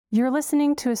You're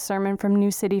listening to a sermon from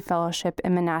New City Fellowship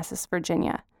in Manassas,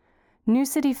 Virginia. New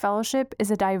City Fellowship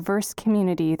is a diverse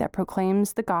community that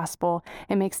proclaims the gospel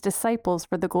and makes disciples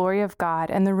for the glory of God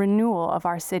and the renewal of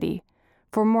our city.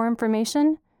 For more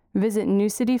information, visit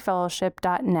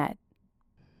newcityfellowship.net.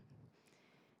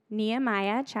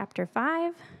 Nehemiah chapter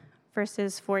 5,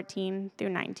 verses 14 through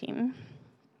 19.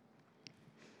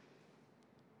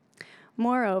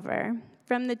 Moreover,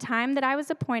 from the time that I was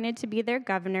appointed to be their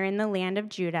governor in the land of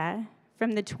Judah,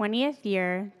 from the 20th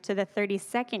year to the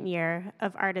 32nd year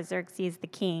of Artaxerxes the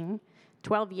king,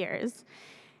 12 years,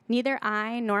 neither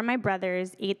I nor my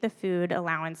brothers ate the food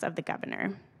allowance of the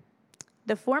governor.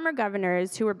 The former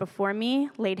governors who were before me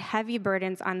laid heavy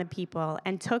burdens on the people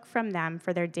and took from them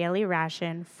for their daily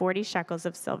ration 40 shekels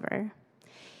of silver.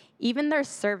 Even their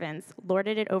servants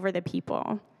lorded it over the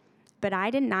people, but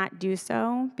I did not do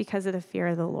so because of the fear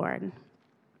of the Lord.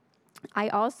 I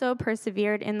also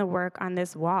persevered in the work on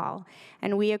this wall,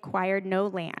 and we acquired no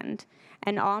land,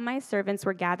 and all my servants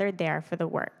were gathered there for the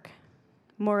work.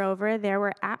 Moreover, there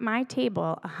were at my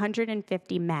table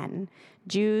 150 men,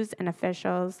 Jews and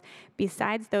officials,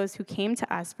 besides those who came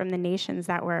to us from the nations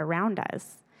that were around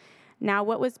us. Now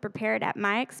what was prepared at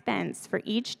my expense for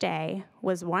each day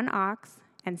was 1 ox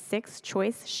and 6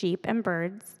 choice sheep and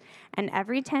birds, and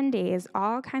every 10 days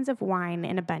all kinds of wine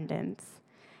in abundance.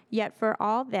 Yet for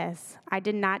all this, I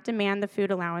did not demand the food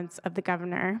allowance of the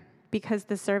governor, because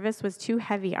the service was too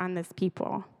heavy on this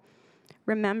people.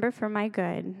 Remember for my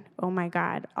good, O my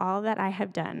God, all that I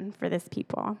have done for this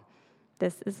people.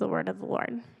 This is the word of the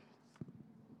Lord.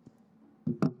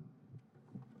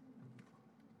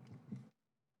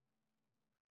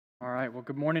 All right, well,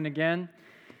 good morning again.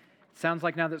 Sounds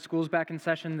like now that school's back in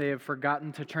session, they have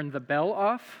forgotten to turn the bell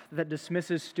off that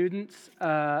dismisses students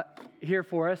here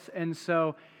for us. And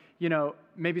so,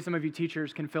 maybe some of you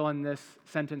teachers can fill in this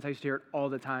sentence. I used to hear it all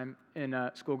the time in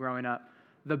school growing up.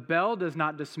 The bell does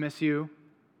not dismiss you.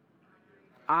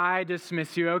 I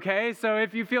dismiss you, okay? So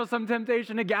if you feel some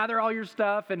temptation to gather all your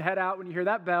stuff and head out when you hear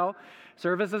that bell,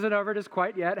 service isn't over just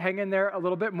quite yet. Hang in there a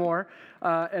little bit more,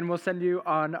 and we'll send you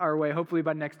on our way. Hopefully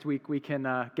by next week we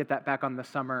can get that back on the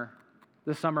summer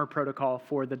protocol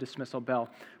for the dismissal bell.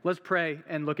 Let's pray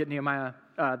and look at Nehemiah,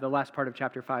 the last part of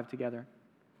chapter 5 together.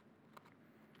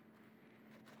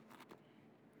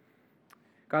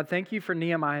 God, thank you for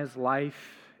Nehemiah's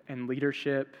life and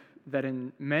leadership that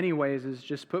in many ways is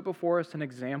just put before us an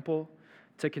example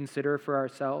to consider for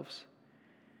ourselves.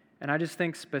 And I just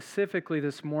think specifically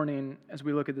this morning, as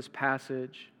we look at this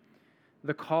passage,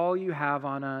 the call you have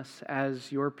on us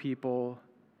as your people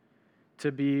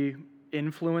to be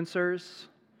influencers,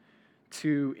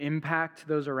 to impact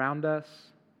those around us,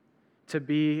 to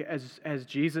be, as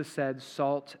Jesus said,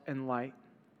 salt and light.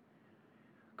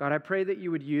 God, I pray that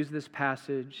you would use this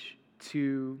passage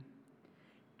to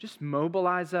just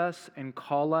mobilize us and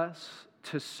call us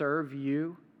to serve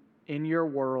you in your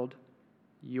world,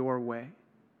 your way.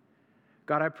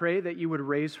 God, I pray that you would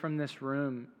raise from this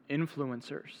room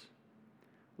influencers,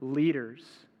 leaders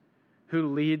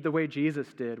who lead the way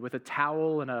Jesus did with a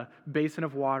towel and a basin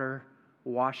of water,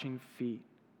 washing feet.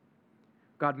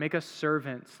 God, make us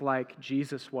servants like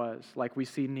Jesus was, like we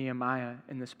see Nehemiah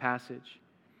in this passage.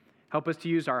 Help us to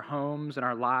use our homes and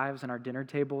our lives and our dinner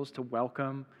tables to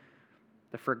welcome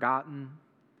the forgotten,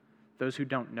 those who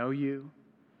don't know you,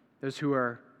 those who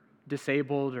are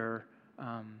disabled or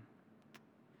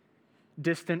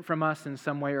distant from us in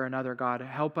some way or another. God,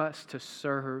 help us to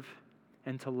serve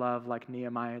and to love like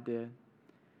Nehemiah did.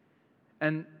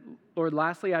 And Lord,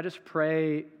 lastly, I just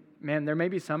pray, man, there may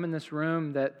be some in this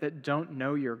room that don't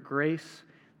know your grace.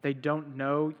 They don't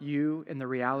know you in the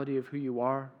reality of who you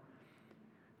are.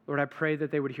 Lord, I pray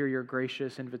that they would hear your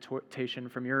gracious invitation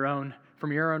from your own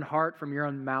heart, from your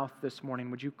own mouth this morning.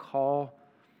 Would you call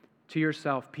to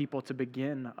yourself people to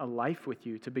begin a life with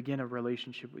you, to begin a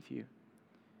relationship with you?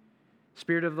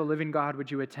 Spirit of the living God,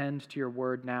 would you attend to your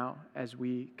word now as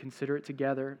we consider it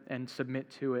together and submit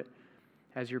to it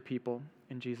as your people?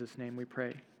 In Jesus' name we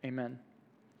pray. Amen.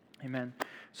 Amen.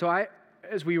 So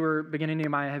as we were beginning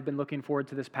Nehemiah, have been looking forward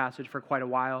to this passage for quite a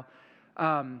while.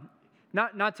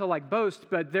 Not to boast,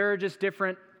 but there are just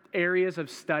different areas of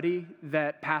study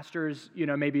that pastors,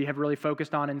 maybe have really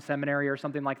focused on in seminary or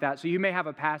something like that. So you may have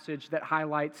a passage that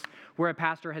highlights where a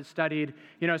pastor has studied,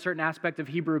 a certain aspect of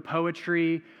Hebrew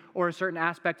poetry or a certain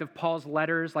aspect of Paul's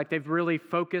letters. Like they've really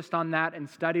focused on that and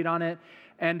studied on it.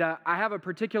 And I have a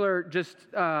particular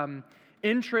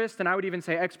interest, and I would even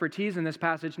say expertise in this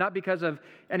passage, not because of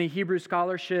any Hebrew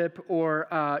scholarship or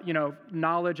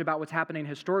knowledge about what's happening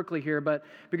historically here, but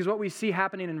because what we see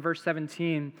happening in verse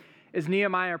 17 is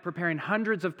Nehemiah preparing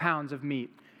hundreds of pounds of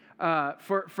meat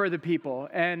for the people.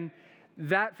 And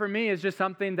that for me is just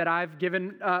something that I've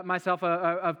given myself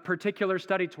a particular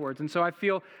study towards. And so I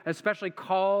feel especially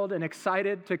called and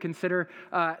excited to consider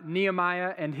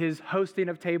Nehemiah and his hosting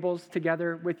of tables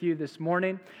together with you this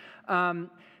morning.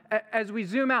 As we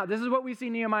zoom out, this is what we see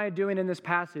Nehemiah doing in this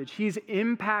passage. He's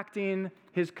impacting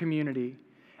his community.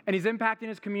 And he's impacting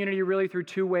his community really through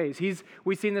two ways.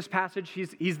 We see in this passage,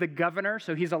 he's the governor,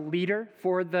 so he's a leader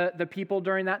for the people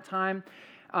during that time.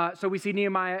 So we see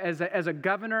Nehemiah as a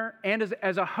governor and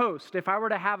as a host. If I were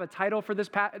to have a title for this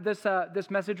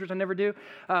message, which I never do,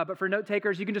 but for note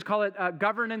takers, you can just call it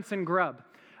Governance and Grub.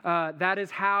 That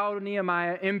is how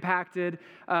Nehemiah impacted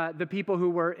the people who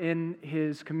were in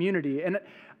his community. And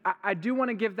I do want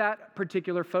to give that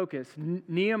particular focus,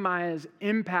 Nehemiah's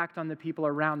impact on the people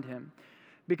around him.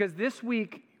 Because this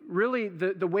week, really,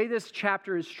 the way this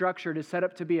chapter is structured is set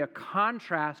up to be a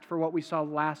contrast for what we saw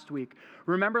last week.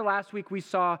 Remember last week we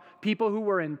saw people who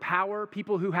were in power,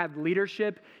 people who had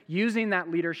leadership, using that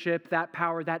leadership, that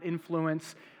power, that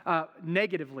influence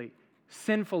negatively,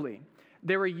 sinfully.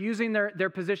 They were using their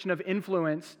position of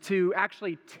influence to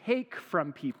actually take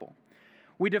from people.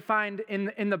 We defined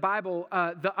in the Bible,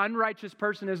 the unrighteous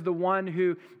person is the one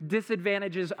who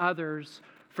disadvantages others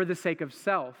for the sake of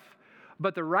self.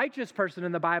 But the righteous person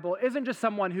in the Bible isn't just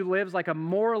someone who lives like a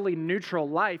morally neutral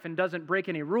life and doesn't break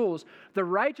any rules. The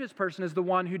righteous person is the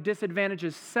one who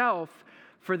disadvantages self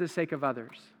for the sake of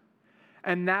others.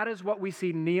 And that is what we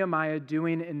see Nehemiah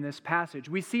doing in this passage.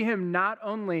 We see him not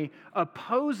only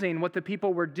opposing what the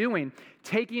people were doing,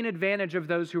 taking advantage of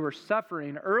those who were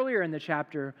suffering earlier in the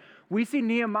chapter, we see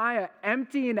Nehemiah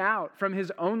emptying out from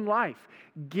his own life,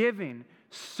 giving,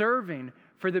 serving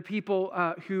for the people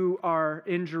who are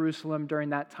in Jerusalem during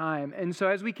that time. And so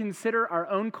as we consider our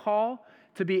own call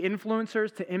to be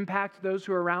influencers, to impact those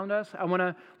who are around us, I want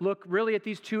to look really at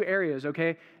these two areas,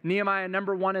 okay? Nehemiah,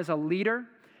 number one, as a leader.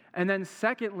 And then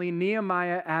secondly,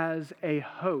 Nehemiah as a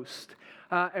host.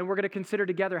 And we're going to consider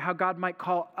together how God might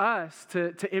call us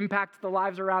to impact the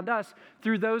lives around us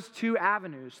through those two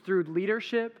avenues, through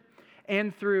leadership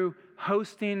and through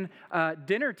hosting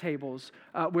dinner tables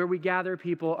where we gather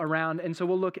people around. And so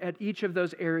we'll look at each of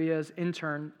those areas in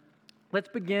turn. Let's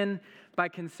begin by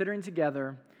considering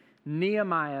together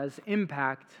Nehemiah's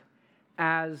impact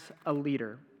as a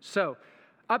leader. So,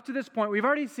 up to this point, we've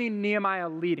already seen Nehemiah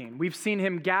leading. We've seen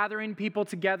him gathering people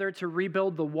together to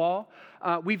rebuild the wall.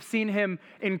 We've seen him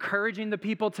encouraging the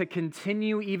people to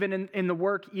continue even in the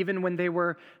work, even when they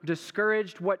were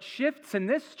discouraged. What shifts in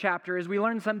this chapter is we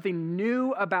learn something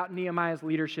new about Nehemiah's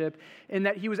leadership in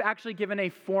that he was actually given a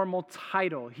formal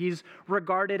title. He's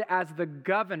regarded as the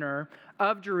governor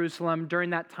of Jerusalem during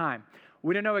that time.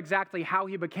 We don't know exactly how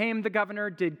he became the governor.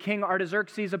 Did King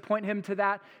Artaxerxes appoint him to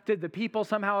that? Did the people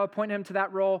somehow appoint him to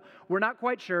that role? We're not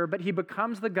quite sure, but he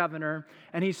becomes the governor,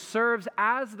 and he serves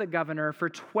as the governor for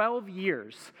 12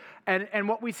 years. And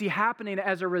what we see happening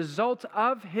as a result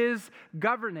of his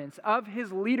governance, of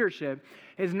his leadership,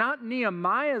 is not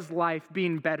Nehemiah's life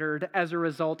being bettered as a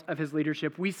result of his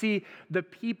leadership. We see the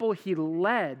people he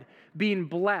led being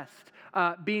blessed,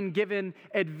 being given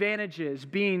advantages,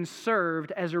 being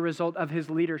served as a result of his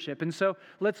leadership. And so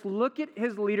let's look at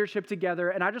his leadership together,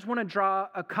 and I just want to draw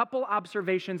a couple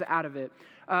observations out of it.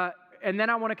 And then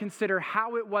I want to consider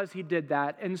how it was he did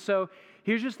that. And so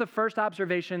here's just the first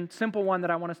observation, simple one that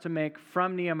I want us to make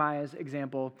from Nehemiah's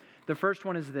example. The first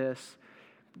one is this: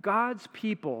 God's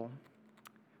people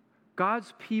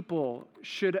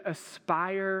should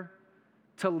aspire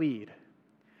to lead.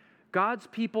 God's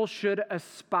people should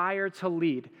aspire to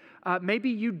lead.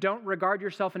 Maybe you don't regard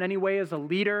yourself in any way as a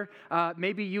leader.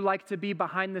 Maybe you like to be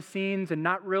behind the scenes and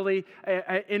not really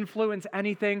influence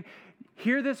anything.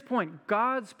 Hear this point: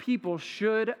 God's people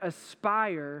should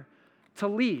aspire to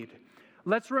lead.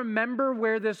 Let's remember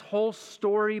where this whole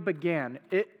story began.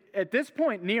 At this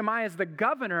point, Nehemiah is the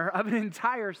governor of an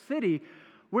entire city.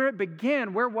 Where it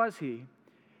began, where was he?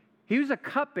 He was a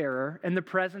cupbearer in the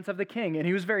presence of the king, and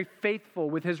he was very faithful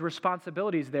with his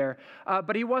responsibilities there.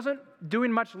 But he wasn't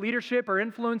doing much leadership or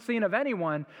influencing of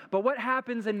anyone. But what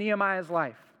happens in Nehemiah's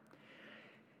life?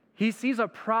 He sees a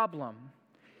problem.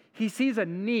 He sees a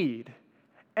need.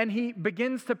 And he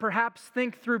begins to perhaps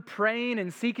think through praying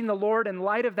and seeking the Lord in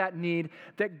light of that need,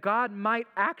 that God might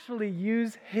actually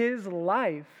use his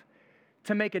life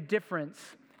to make a difference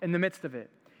in the midst of it.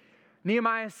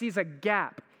 Nehemiah sees a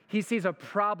gap. He sees a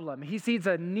problem. He sees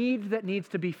a need that needs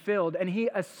to be filled, and he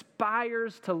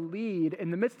aspires to lead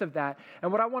in the midst of that. And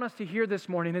what I want us to hear this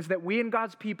morning is that we and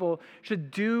God's people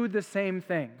should do the same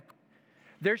thing.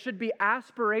 There should be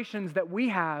aspirations that we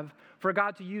have for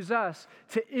God to use us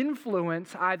to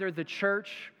influence either the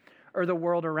church or the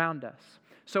world around us.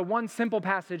 So one simple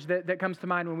passage that comes to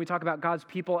mind when we talk about God's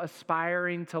people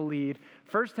aspiring to lead,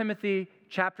 1 Timothy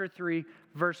chapter 3,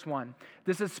 verse 1.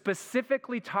 This is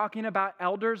specifically talking about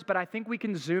elders, but I think we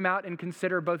can zoom out and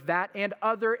consider both that and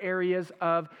other areas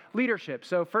of leadership.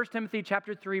 So 1 Timothy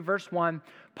chapter 3, verse 1,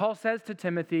 Paul says to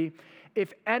Timothy,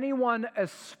 if anyone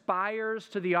aspires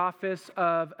to the office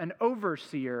of an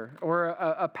overseer or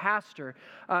a pastor,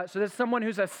 so there's someone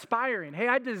who's aspiring, hey,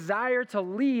 I desire to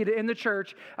lead in the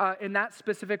church in that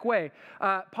specific way.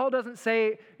 Paul doesn't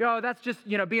say, that's just,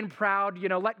 being proud,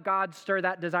 let God stir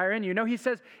that desire in you. No, he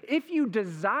says, if you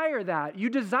desire that, you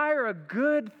desire a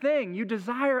good thing, you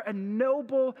desire a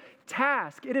noble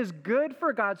task. It is good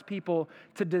for God's people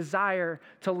to desire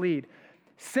to lead.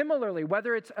 Similarly,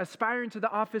 whether it's aspiring to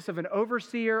the office of an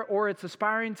overseer or it's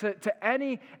aspiring to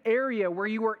any area where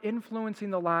you are influencing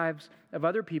the lives of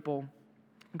other people,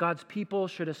 God's people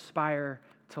should aspire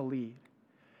to lead.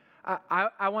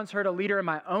 I once heard a leader in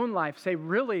my own life say,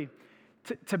 really,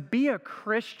 to be a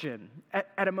Christian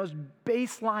at a most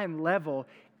baseline level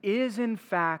is in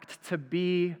fact to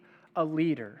be a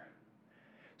leader.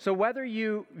 So whether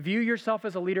you view yourself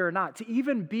as a leader or not, to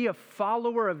even be a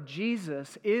follower of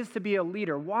Jesus is to be a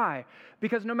leader. Why?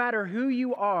 Because no matter who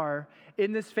you are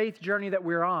in this faith journey that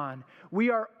we're on,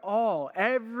 we are all,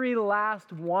 every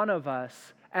last one of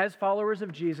us, as followers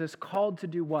of Jesus, called to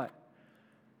do what?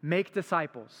 Make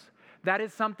disciples. That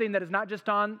is something that is not just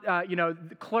on,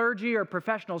 clergy or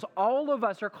professionals. All of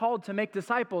us are called to make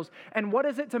disciples. And what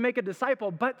is it to make a disciple?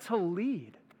 But to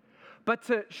lead, but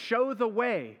to show the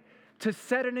way, to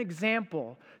set an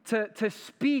example, to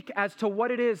speak as to what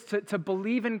it is to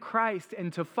believe in Christ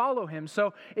and to follow him.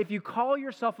 So if you call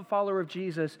yourself a follower of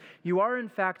Jesus, you are in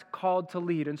fact called to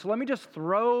lead. And so let me just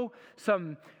throw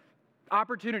some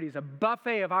opportunities, a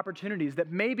buffet of opportunities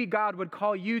that maybe God would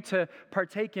call you to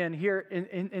partake in here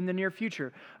in the near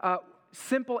future.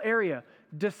 Simple area,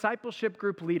 discipleship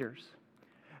group leaders.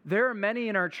 There are many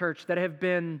in our church that have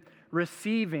been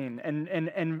receiving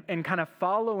and kind of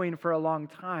following for a long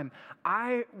time.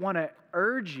 I want to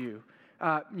urge you,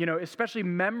 especially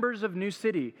members of New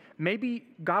City, maybe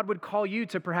God would call you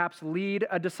to perhaps lead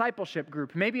a discipleship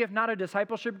group. Maybe if not a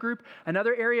discipleship group,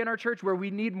 another area in our church where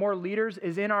we need more leaders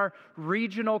is in our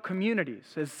regional communities.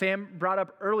 As Sam brought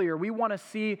up earlier, we want to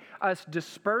see us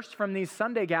dispersed from these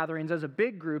Sunday gatherings as a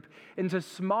big group into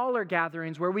smaller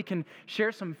gatherings where we can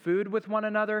share some food with one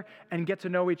another and get to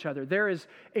know each other. There is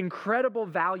incredible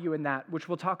value in that, which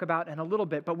we'll talk about in a little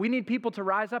bit, but we need people to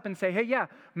rise up and say, hey, yeah,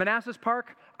 Manassas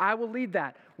Park, I will lead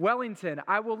that. Wellington,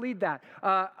 I will lead that.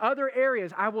 Other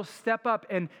areas, I will step up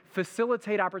and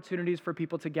facilitate opportunities for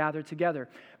people to gather together.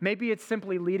 Maybe it's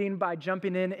simply leading by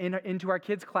jumping into our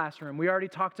kids' classroom. We already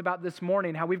talked about this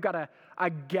morning how we've got a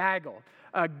gaggle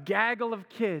of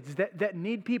kids that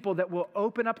need people that will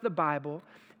open up the Bible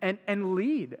and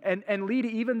lead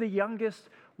even the youngest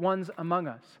ones among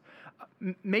us.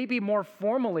 Maybe more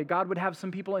formally, God would have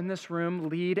some people in this room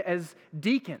lead as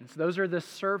deacons. Those are the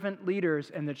servant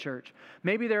leaders in the church.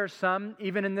 Maybe there are some,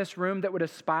 even in this room, that would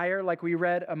aspire, like we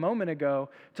read a moment ago,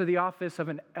 to the office of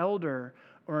an elder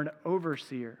or an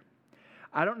overseer.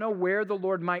 I don't know where the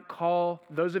Lord might call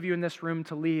those of you in this room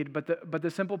to lead, but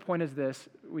the simple point is this,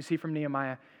 we see from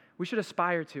Nehemiah, we should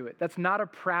aspire to it. That's not a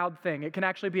proud thing. It can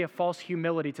actually be a false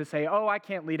humility to say, oh, I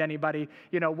can't lead anybody,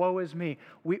 woe is me.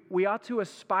 We ought to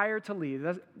aspire to lead.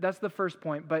 That's the first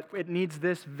point, but it needs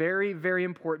this very, very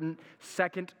important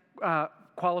second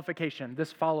qualification,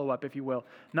 this follow-up, if you will.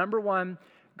 Number one,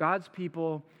 God's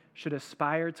people should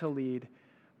aspire to lead.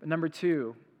 But number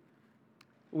two,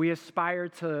 we aspire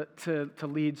to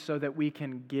lead so that we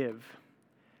can give,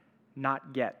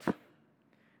 not get.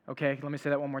 Okay, let me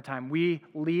say that one more time. We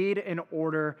lead in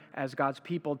order as God's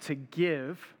people to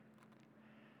give,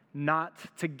 not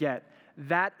to get.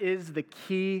 That is the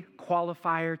key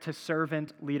qualifier to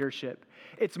servant leadership.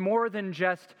 It's more than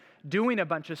just doing a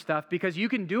bunch of stuff, because you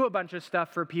can do a bunch of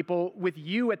stuff for people with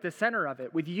you at the center of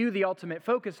it, with you the ultimate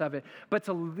focus of it. But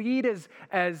to lead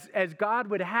as God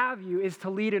would have you is to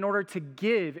lead in order to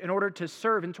give, in order to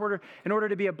serve, in order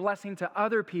to be a blessing to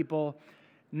other people,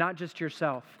 not just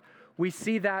yourself. We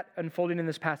see that unfolding in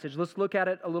this passage. Let's look at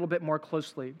it a little bit more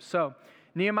closely. So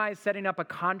Nehemiah is setting up a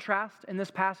contrast in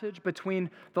this passage between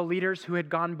the leaders who had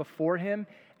gone before him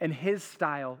and his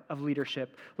style of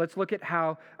leadership. Let's look at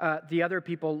how the other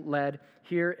people led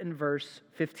here in verse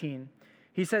 15.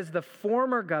 He says, the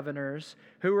former governors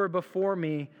who were before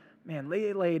me,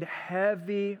 they laid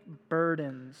heavy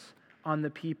burdens on the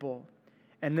people.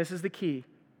 And this is the key,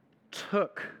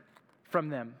 took from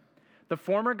them. The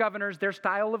former governors, their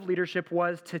style of leadership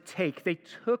was to take. They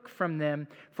took from them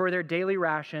for their daily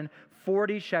ration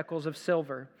 40 shekels of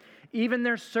silver. Even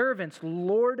their servants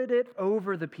lorded it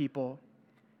over the people,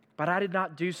 but I did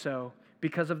not do so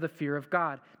because of the fear of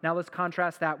God. Now let's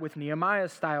contrast that with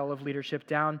Nehemiah's style of leadership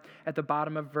down at the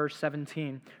bottom of verse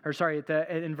 17,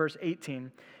 in verse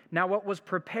 18. Now what was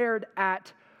prepared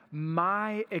at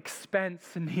my expense,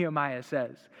 Nehemiah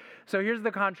says. So here's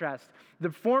the contrast. The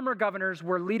former governors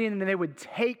were leading and they would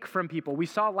take from people. We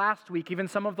saw last week, even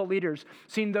some of the leaders,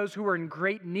 seeing those who were in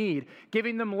great need,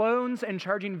 giving them loans and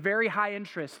charging very high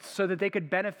interest so that they could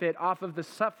benefit off of the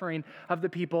suffering of the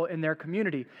people in their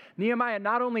community. Nehemiah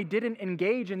not only didn't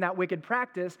engage in that wicked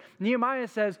practice, Nehemiah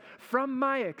says, from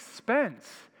my expense,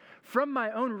 from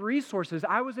my own resources,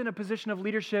 I was in a position of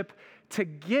leadership to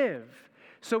give.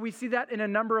 So we see that in a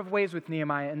number of ways with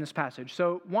Nehemiah in this passage.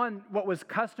 So one, what was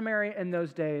customary in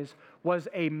those days was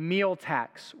a meal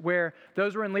tax, where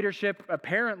those who were in leadership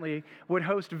apparently would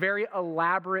host very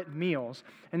elaborate meals.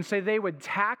 And so they would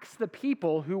tax the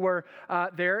people who were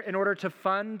there in order to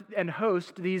fund and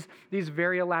host these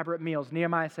very elaborate meals.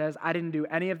 Nehemiah says, I didn't do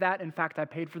any of that. In fact, I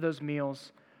paid for those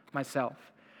meals myself.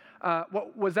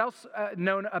 What was else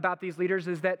known about these leaders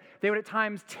is that they would at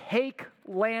times take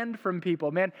land from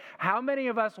people. Man, how many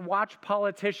of us watch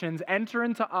politicians enter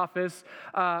into office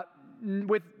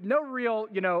with no real,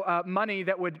 money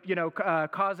that would,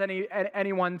 cause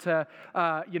anyone to,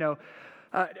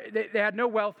 they had no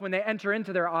wealth when they enter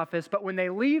into their office, but when they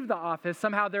leave the office,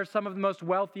 somehow they're some of the most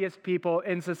wealthiest people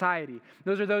in society.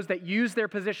 Those are those that use their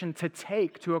position to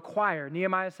take, to acquire.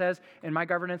 Nehemiah says, in my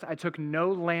governance, I took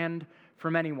no land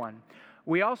from anyone.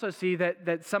 We also see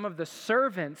that some of the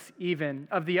servants, even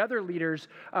of the other leaders,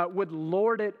 would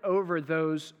lord it over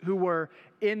those who were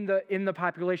in the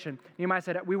population. Nehemiah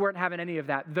said, we weren't having any of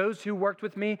that. Those who worked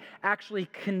with me actually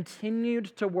continued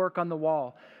to work on the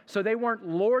wall. So they weren't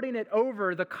lording it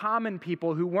over the common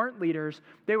people who weren't leaders.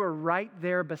 They were right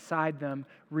there beside them,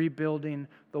 rebuilding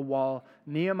the wall.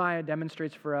 Nehemiah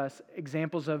demonstrates for us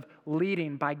examples of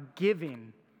leading by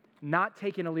giving, not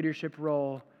taking a leadership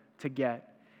role to get.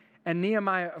 And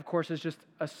Nehemiah, of course, is just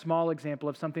a small example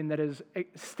of something that is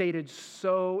stated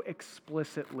so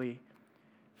explicitly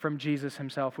from Jesus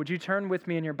himself. Would you turn with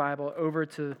me in your Bible over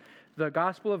to the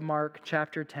Gospel of Mark,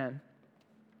 chapter 10.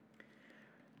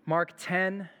 Mark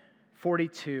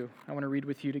 10:42. I want to read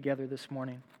with you together this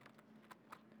morning.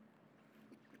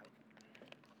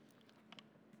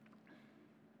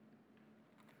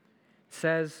 It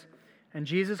says, and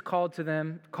Jesus called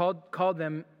them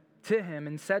to him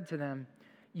and said to them,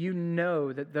 you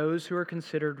know that those who are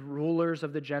considered rulers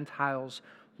of the Gentiles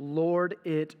lord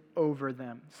it over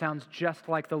them. Sounds just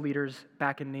like the leaders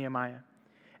back in Nehemiah.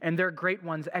 And their great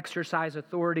ones exercise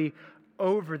authority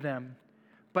over them,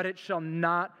 but it shall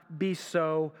not be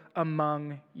so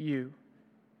among you.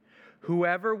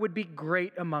 Whoever would be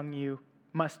great among you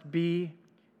must be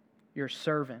your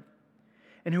servant.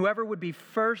 And whoever would be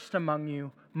first among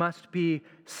you must be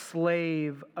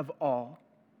slave of all.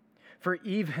 For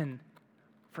even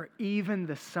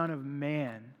the Son of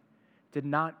Man did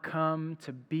not come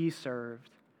to be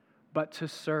served, but to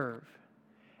serve,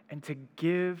 and to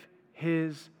give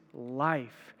his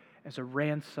life as a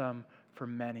ransom for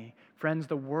many. Friends,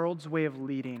 the world's way of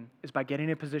leading is by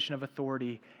getting a position of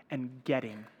authority and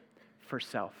getting for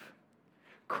self.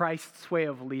 Christ's way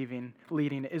of leading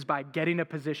is by getting a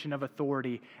position of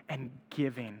authority and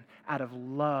giving out of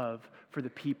love for the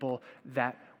people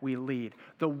that we lead.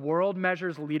 The world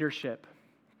measures leadership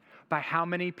by how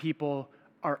many people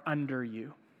are under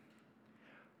you.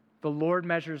 The Lord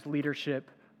measures leadership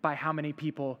by how many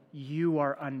people you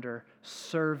are under,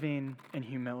 serving in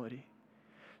humility.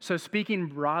 So speaking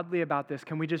broadly about this,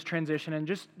 can we just transition and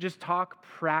just talk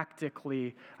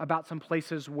practically about some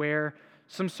places where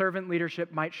some servant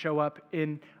leadership might show up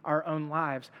in our own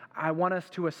lives? I want us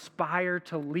to aspire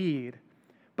to lead,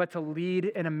 but to lead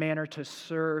in a manner to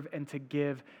serve and to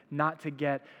give, not to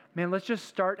get. Man, let's just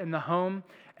start in the home.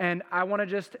 And I want to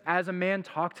just, as a man,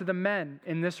 talk to the men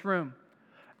in this room.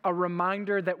 A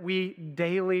reminder that we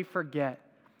daily forget.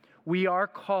 We are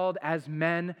called as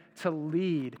men to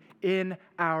lead in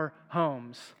our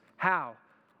homes. How?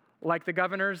 Like the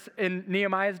governors in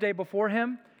Nehemiah's day before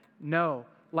him? No.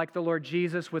 Like the Lord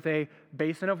Jesus with a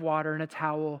basin of water and a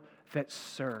towel that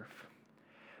serve.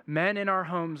 Men in our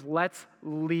homes, let's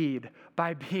lead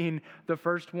by being the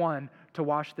first one to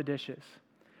wash the dishes.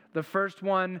 The first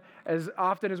one, as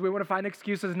often as we want to find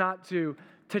excuses not to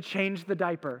change the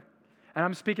diaper. And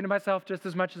I'm speaking to myself just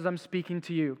as much as I'm speaking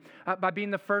to you. By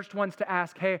being the first ones to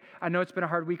ask, hey, I know it's been a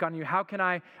hard week on you. How can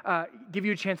I give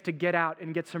you a chance to get out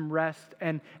and get some rest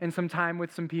and some time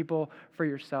with some people for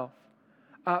yourself?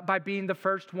 by being the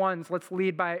first ones. Let's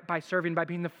lead by serving, by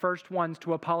being the first ones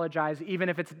to apologize, even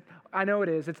if I know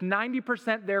it's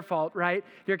 90% their fault, right?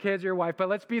 Your kids, your wife, but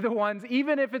let's be the ones,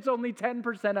 even if it's only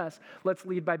 10% us, let's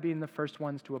lead by being the first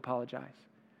ones to apologize.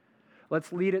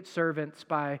 Let's lead as servants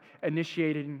by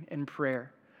initiating in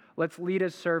prayer. Let's lead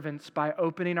as servants by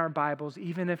opening our Bibles,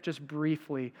 even if just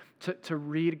briefly, to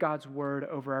read God's word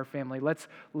over our family. Let's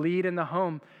lead in the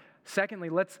home. Secondly,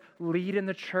 let's lead in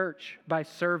the church by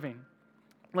serving.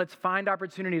 Let's find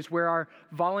opportunities where our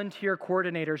volunteer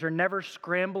coordinators are never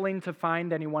scrambling to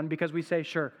find anyone because we say,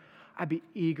 sure, I'd be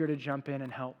eager to jump in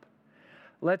and help.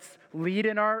 Let's lead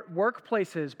in our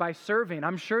workplaces by serving.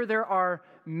 I'm sure there are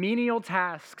menial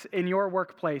tasks in your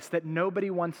workplace that nobody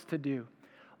wants to do.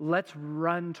 Let's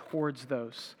run towards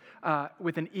those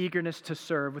with an eagerness to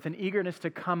serve, with an eagerness to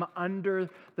come under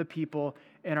the people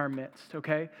in our midst,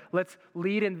 okay? Let's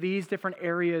lead in these different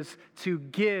areas to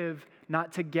give,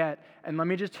 not to get. And let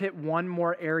me just hit one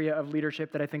more area of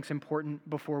leadership that I think is important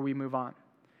before we move on.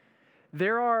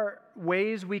 There are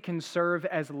ways we can serve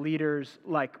as leaders,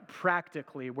 like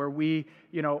practically, where we,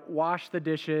 wash the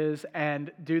dishes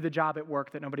and do the job at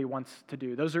work that nobody wants to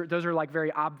do. Those are like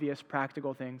very obvious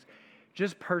practical things.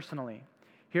 Just personally,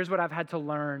 here's what I've had to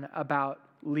learn about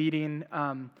leading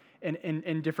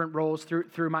in different roles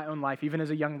through my own life, even as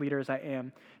a young leader as I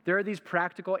am. There are these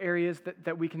practical areas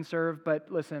that we can serve,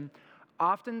 but listen,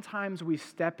 oftentimes we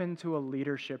step into a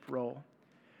leadership role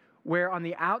where on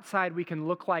the outside we can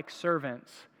look like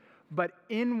servants, but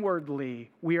inwardly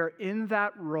we are in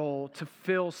that role to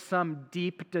fill some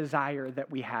deep desire that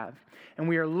we have. And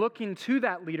we are looking to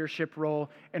that leadership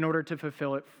role in order to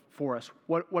fulfill it for us.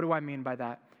 What do I mean by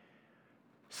that?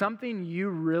 Something you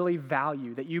really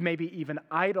value, that you maybe even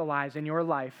idolize in your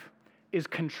life, is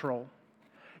control.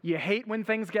 You hate when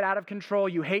things get out of control.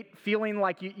 You hate feeling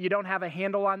like you don't have a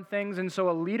handle on things. And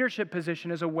so a leadership position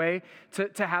is a way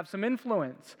to have some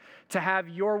influence, to have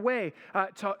your way,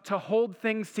 to hold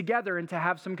things together and to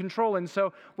have some control. And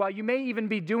so while you may even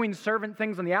be doing servant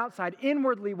things on the outside,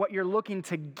 inwardly what you're looking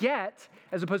to get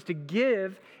as opposed to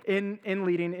give in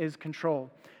leading is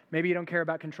control. Maybe you don't care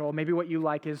about control. Maybe what you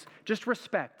like is just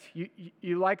respect.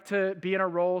 You like to be in a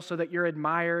role so that you're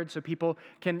admired, so people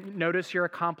can notice your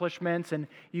accomplishments and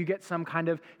you get some kind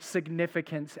of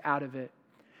significance out of it.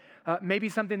 Maybe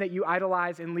something that you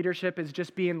idolize in leadership is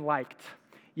just being liked.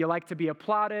 You like to be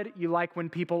applauded. You like when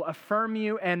people affirm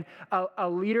you, and a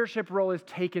leadership role is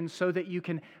taken so that you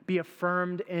can be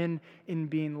affirmed in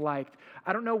being liked.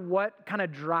 I don't know what kind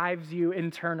of drives you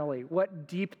internally, what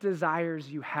deep desires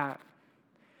you have.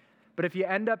 But if you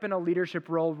end up in a leadership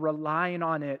role relying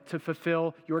on it to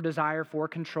fulfill your desire for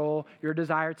control, your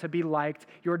desire to be liked,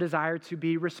 your desire to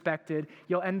be respected,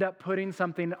 you'll end up putting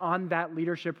something on that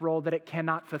leadership role that it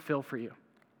cannot fulfill for you.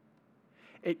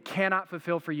 It cannot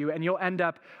fulfill for you, and you'll end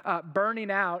up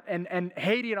burning out and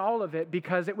hating all of it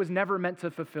because it was never meant to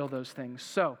fulfill those things.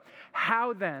 So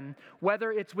how then,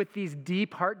 whether it's with these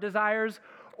deep heart desires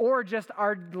or just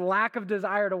our lack of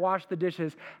desire to wash the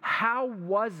dishes, how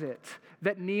was it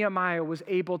that Nehemiah was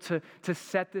able to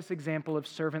set this example of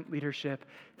servant leadership?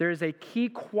 There is a key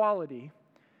quality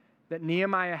that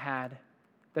Nehemiah had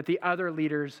that the other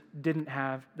leaders didn't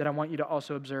have that I want you to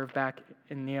also observe back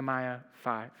in Nehemiah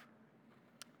 5.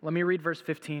 Let me read verse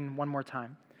 15 one more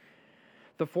time.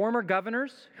 The former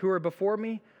governors who were before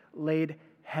me laid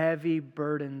heavy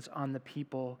burdens on the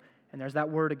people, and there's that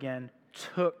word again,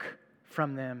 took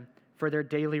from them for their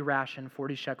daily ration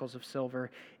 40 shekels of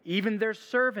silver. Even their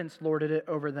servants lorded it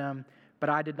over them, but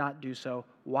I did not do so.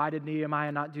 Why did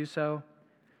Nehemiah not do so?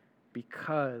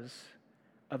 Because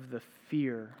of the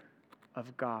fear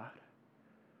of God.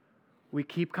 We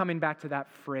keep coming back to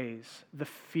that phrase, the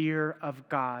fear of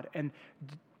God. And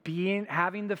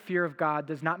having the fear of God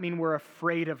does not mean we're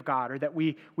afraid of God or that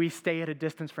we stay at a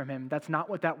distance from Him. That's not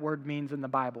what that word means in the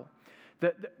Bible.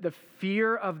 The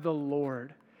fear of the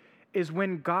Lord is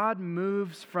when God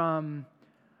moves from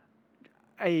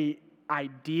an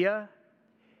idea,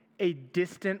 a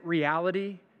distant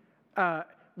reality,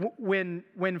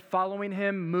 when following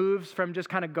Him moves from just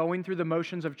kind of going through the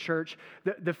motions of church.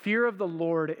 The fear of the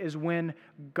Lord is when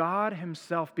God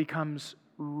Himself becomes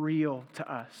real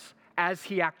to us, as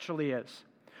He actually is.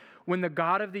 When the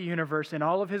God of the universe in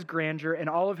all of His grandeur and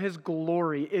all of His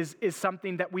glory is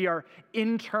something that we are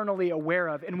internally aware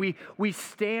of, and we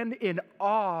stand in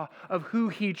awe of who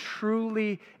He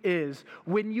truly is.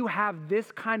 When you have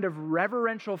this kind of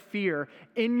reverential fear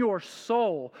in your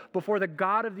soul before the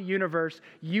God of the universe,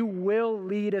 you will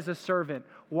lead as a servant.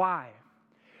 Why?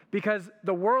 Because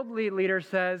the worldly leader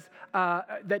says,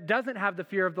 that doesn't have the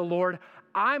fear of the Lord,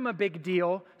 I'm a big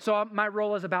deal, so my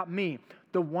role is about me.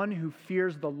 the one who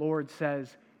fears the Lord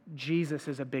says, Jesus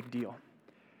is a big deal.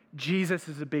 Jesus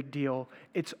is a big deal.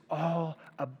 It's all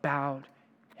about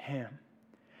him.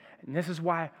 And this is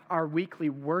why our weekly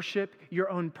worship, your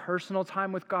own personal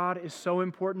time with God is so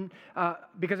important,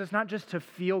 because it's not just to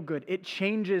feel good. It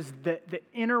changes the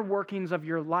inner workings of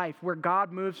your life, where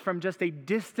God moves from just a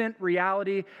distant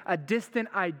reality, a distant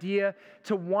idea,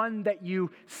 to one that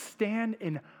you stand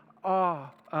in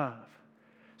awe of.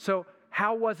 So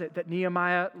how was it that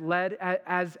Nehemiah led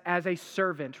as a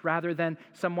servant rather than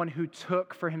someone who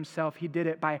took for himself? He did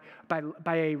it by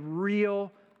a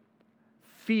real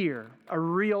fear, a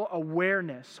real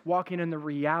awareness, walking in the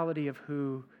reality of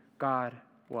who God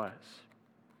was.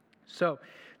 So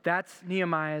that's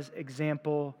Nehemiah's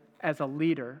example as a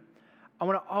leader. I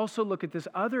want to also look at this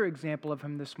other example of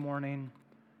him this morning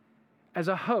as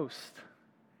a host.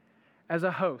 As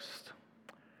a host.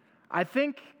 I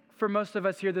think for most of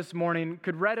us here this morning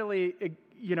could readily,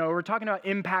 we're talking about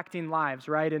impacting lives,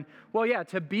 right? And well, yeah,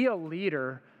 to be a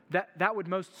leader, that would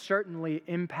most certainly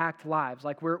impact lives.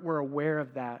 Like we're aware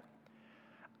of that.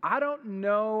 I don't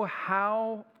know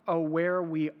how aware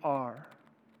we are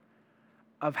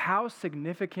of how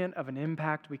significant of an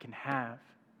impact we can have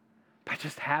by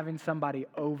just having somebody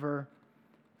over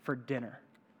for dinner.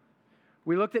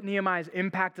 We looked at Nehemiah's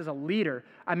impact as a leader.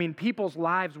 I mean, people's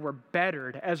lives were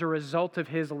bettered as a result of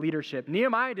his leadership.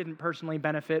 Nehemiah didn't personally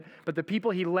benefit, but the people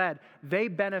he led, they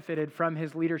benefited from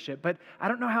his leadership. But I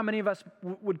don't know how many of us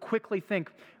would quickly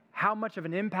think how much of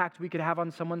an impact we could have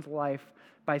on someone's life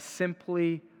by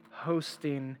simply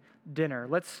hosting dinner.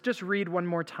 Let's just read one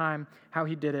more time how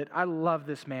he did it. I love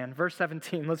this man. Verse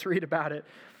 17, let's read about it.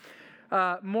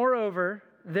 Moreover,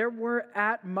 there were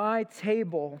at my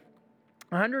table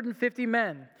 150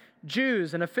 men,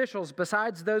 Jews and officials,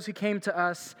 besides those who came to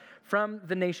us from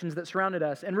the nations that surrounded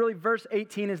us. And really, verse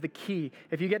 18 is the key.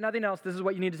 If you get nothing else, this is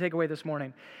what you need to take away this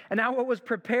morning. And now what was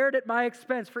prepared at my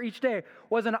expense for each day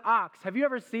was an ox. Have you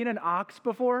ever seen an ox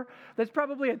before? That's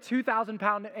probably a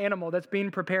 2,000-pound animal that's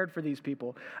being prepared for these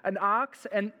people. An ox,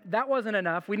 and that wasn't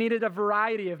enough. We needed a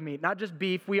variety of meat, not just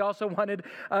beef. We also wanted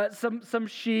some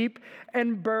sheep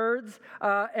and birds.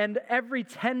 And every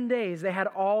 10 days, they had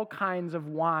all kinds of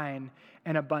wine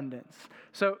in abundance.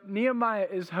 So Nehemiah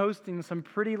is hosting some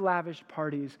pretty lavish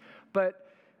parties,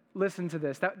 but listen to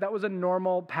this. That was a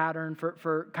normal pattern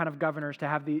for kind of governors to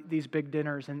have these big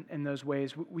dinners in those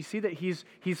ways. We see that he's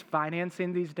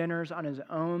financing these dinners on his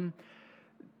own.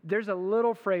 There's a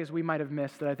little phrase we might have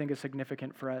missed that I think is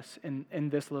significant for us in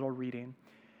this little reading.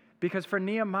 Because for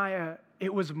Nehemiah,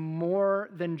 it was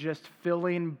more than just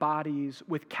filling bodies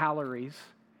with calories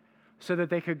so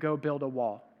that they could go build a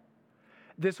wall.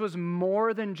 This was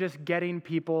more than just getting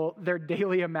people their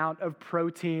daily amount of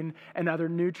protein and other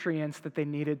nutrients that they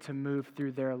needed to move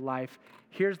through their life.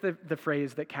 Here's the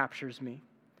phrase that captures me.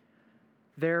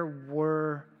 There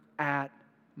were at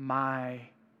my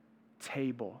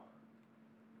table.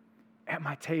 At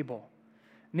my table.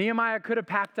 Nehemiah could have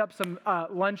packed up some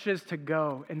lunches to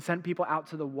go and sent people out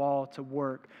to the wall to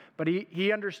work, but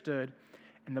he understood,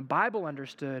 and the Bible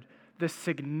understood, the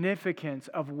significance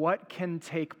of what can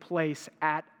take place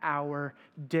at our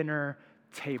dinner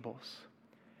tables.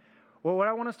 Well, what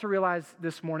I want us to realize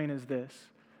this morning is this.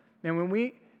 And when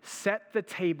we set the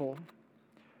table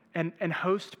and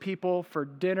host people for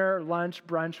dinner, lunch,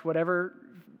 brunch, whatever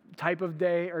type of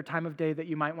day or time of day that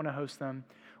you might want to host them,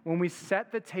 when we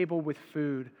set the table with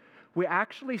food, we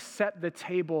actually set the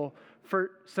table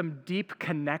for some deep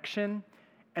connection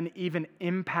and even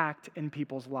impact in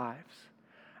people's lives.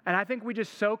 And I think we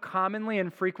just so commonly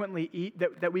and frequently eat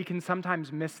that we can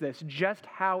sometimes miss this, just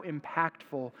how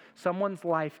impactful someone's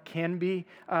life can be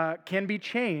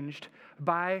changed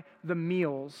by the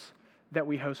meals that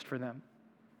we host for them.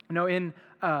 You know, in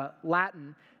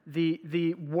Latin,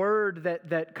 the word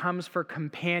that comes for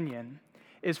companion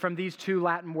is from these two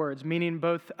Latin words, meaning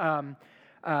both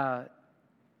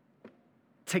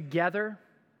together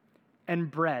and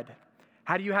bread.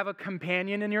 How do you have a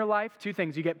companion in your life? Two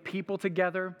things. You get people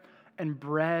together and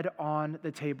bread on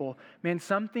the table. Man,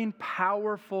 something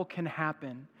powerful can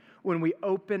happen when we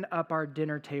open up our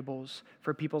dinner tables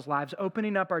for people's lives.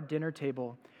 Opening up our dinner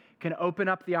table can open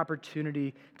up the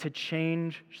opportunity to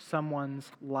change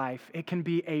someone's life. It can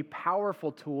be a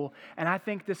powerful tool, and I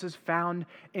think this is found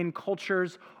in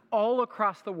cultures all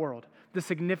across the world, the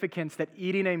significance that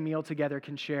eating a meal together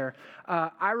can share.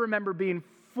 I remember being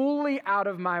fully out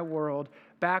of my world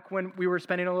back when we were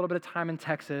spending a little bit of time in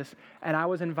Texas, and I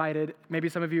was invited, maybe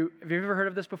some of you, have you ever heard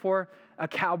of this before? A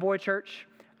cowboy church.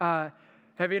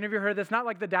 Have any of you heard of this? Not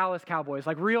like the Dallas Cowboys,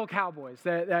 like real cowboys,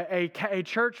 a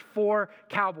church for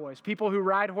cowboys, people who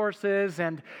ride horses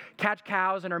and catch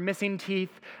cows and are missing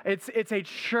teeth. It's a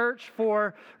church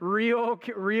for real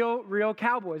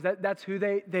cowboys. That's who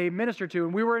they minister to.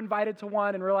 And we were invited to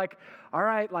one, and we're like, all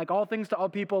right, like all things to all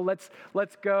people, let's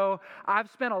go.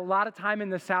 I've spent a lot of time in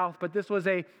the South, but this was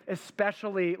a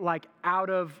especially like out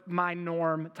of my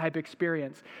norm type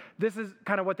experience. This is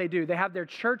kind of what they do. They have their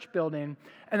church building,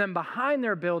 and then behind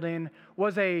their building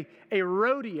was a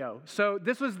rodeo. So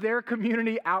this was their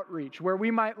community outreach where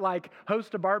we might like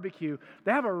host a barbecue.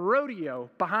 They have a rodeo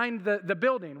behind the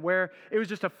building where it was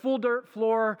just a full dirt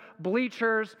floor,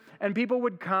 bleachers, and people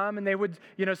would come and they would,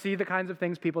 see the kinds of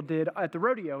things people did at the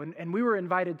rodeo. And we were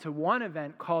invited to one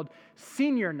event called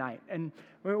Senior Night. And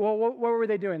well, what were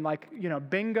they doing? Like,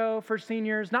 bingo for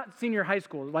seniors, not senior high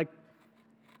school. Like,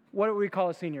 what do we call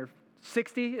a senior?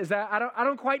 60? Is that? I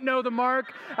don't quite know the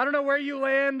mark. I don't know where you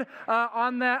land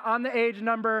on the age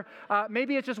number.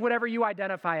 Maybe it's just whatever you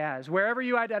identify as. Wherever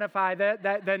you identify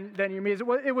then you mean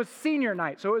it was senior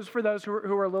night. So it was for those who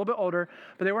were a little bit older,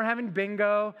 but they weren't having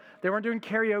bingo. They weren't doing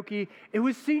karaoke. It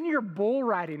was senior bull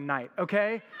riding night.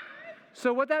 Okay.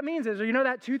 So what that means is,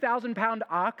 that 2,000-pound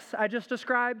ox I just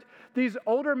described? These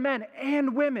older men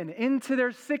and women into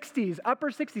their 60s,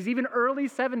 upper 60s, even early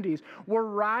 70s, were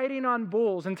riding on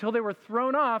bulls until they were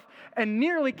thrown off and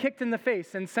nearly kicked in the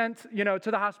face and sent,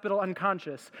 to the hospital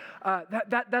unconscious.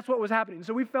 That's what was happening.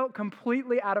 So we felt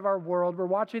completely out of our world. We're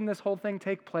watching this whole thing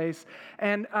take place.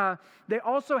 And they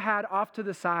also had off to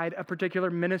the side a particular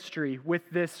ministry with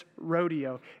this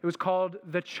rodeo. It was called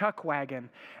the Chuck Wagon.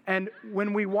 And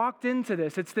when we walked into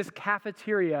this, it's this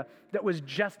cafeteria that was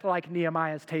just like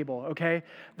Nehemiah's table, okay?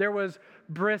 There was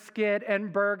brisket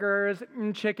and burgers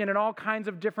and chicken and all kinds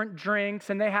of different drinks,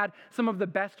 and they had some of the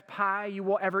best pie you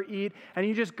will ever eat, and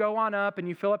you just go on up and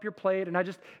you fill up your plate, and I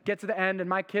just get to the end, and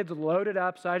my kids load it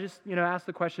up, so I just, ask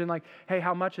the question like, hey,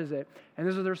 how much is it? And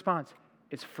this is the response: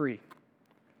 it's free.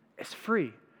 It's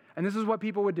free. And this is what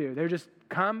people would do. They would just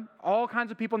come, all kinds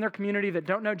of people in their community that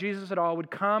don't know Jesus at all would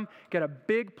come, get a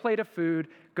big plate of food,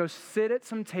 go sit at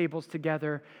some tables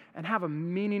together, and have a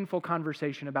meaningful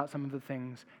conversation about some of the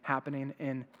things happening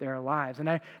in their lives. And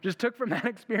I just took from that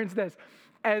experience this: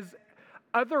 as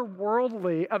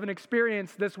otherworldly of an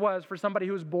experience this was for somebody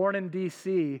who was born in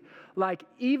D.C., like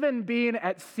even being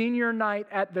at senior night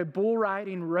at the bull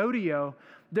riding rodeo,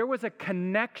 there was a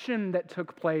connection that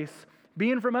took place,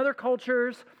 being from other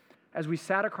cultures, as we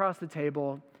sat across the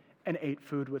table and ate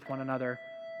food with one another.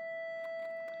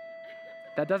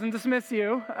 That doesn't dismiss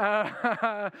you,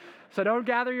 so don't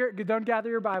gather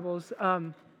your Bibles.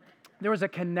 There was a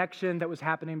connection that was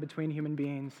happening between human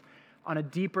beings on a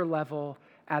deeper level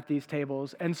at these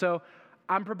tables. And so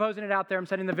I'm proposing it out there. I'm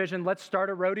setting the vision. Let's start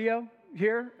a rodeo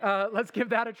here. Let's give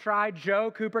that a try.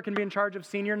 Joe Cooper can be in charge of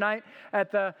senior night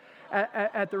at the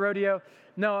rodeo.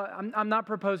 No, I'm not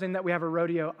proposing that we have a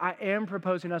rodeo. I am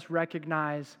proposing us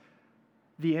recognize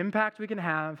the impact we can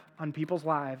have on people's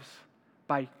lives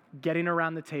by getting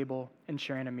around the table and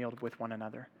sharing a meal with one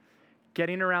another.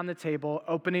 Getting around the table,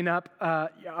 opening up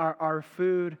our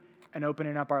food and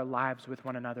opening up our lives with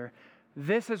one another.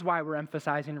 This is why we're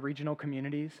emphasizing regional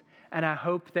communities, and I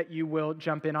hope that you will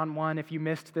jump in on one. If you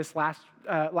missed this last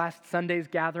Sunday's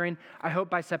gathering, I hope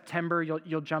by September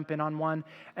you'll jump in on one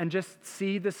and just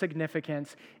see the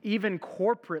significance, even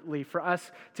corporately, for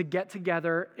us to get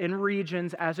together in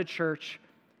regions as a church,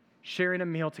 sharing a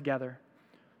meal together,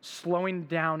 slowing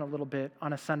down a little bit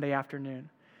on a Sunday afternoon.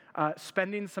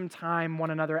 Spending some time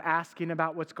one another, asking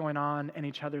about what's going on in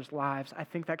each other's lives. I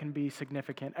think that can be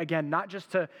significant. Again, not just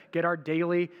to get our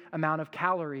daily amount of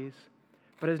calories,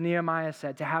 but as Nehemiah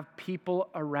said, to have people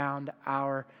around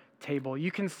our table.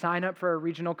 You can sign up for a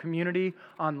regional community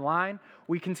online.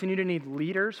 We continue to need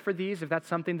leaders for these. If that's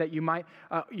something that you might,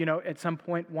 at some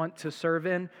point want to serve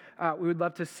in, we would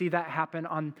love to see that happen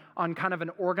on kind of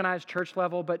an organized church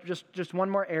level. But just one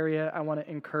more area I want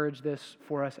to encourage this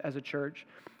for us as a church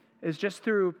is just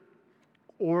through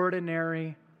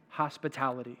ordinary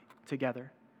hospitality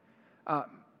together.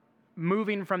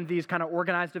 Moving from these kind of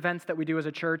organized events that we do as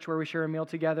a church where we share a meal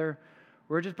together,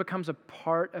 where it just becomes a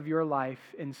part of your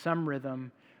life in some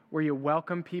rhythm where you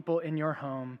welcome people in your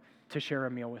home to share a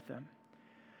meal with them.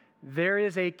 There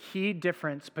is a key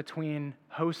difference between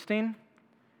hosting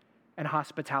and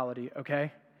hospitality,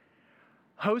 okay?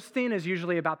 Hosting is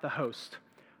usually about the host.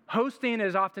 Hosting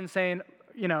is often saying,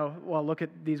 well, look at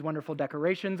these wonderful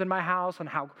decorations in my house and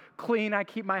how clean I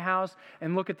keep my house,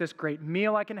 and look at this great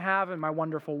meal I can have and my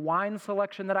wonderful wine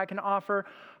selection that I can offer.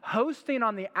 Hosting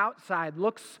on the outside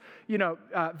looks,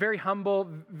 very humble,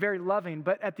 very loving,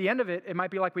 but at the end of it, it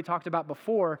might be like we talked about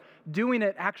before, doing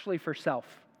it actually for self.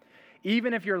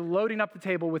 Even if you're loading up the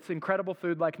table with incredible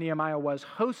food like Nehemiah was,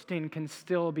 hosting can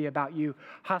still be about you.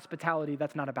 Hospitality,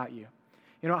 that's not about you.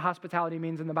 You know what hospitality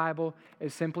means in the Bible?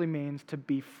 It simply means to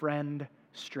befriend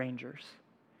strangers.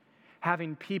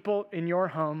 Having people in your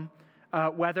home,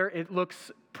 whether it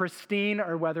looks pristine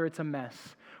or whether it's a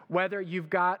mess, whether you've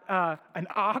got an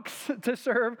ox to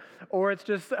serve or it's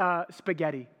just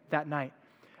spaghetti that night.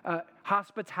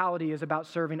 Hospitality is about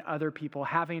serving other people,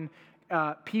 having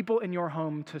people in your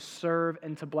home to serve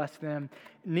and to bless them.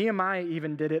 Nehemiah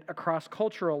even did it across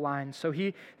cultural lines. So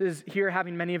he is here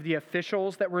having many of the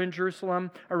officials that were in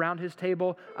Jerusalem around his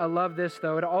table. I love this,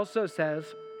 though. It also says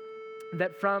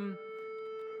that from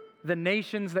the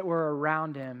nations that were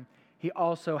around him, he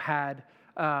also had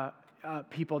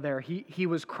people there. He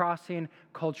was crossing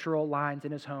cultural lines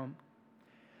in his home.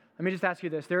 Let me just ask you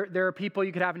this. There are people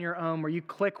you could have in your home where you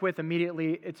click with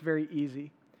immediately. It's very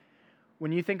easy.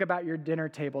 When you think about your dinner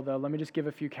table, though, let me just give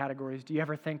a few categories. Do you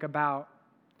ever think about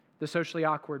the socially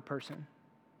awkward person,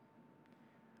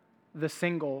 the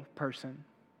single person,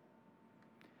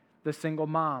 the single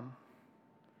mom,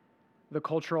 the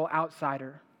cultural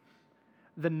outsider,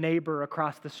 the neighbor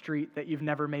across the street that you've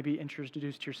never maybe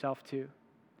introduced yourself to?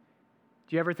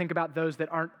 Do you ever think about those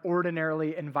that aren't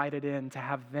ordinarily invited in to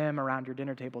have them around your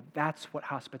dinner table? That's what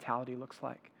hospitality looks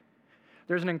like.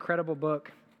 There's an incredible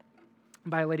book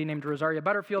by a lady named Rosaria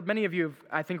Butterfield. Many of you have,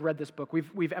 I think, read this book.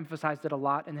 We've emphasized it a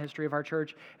lot in the history of our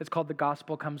church. It's called The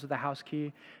Gospel Comes with a House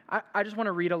Key. I just want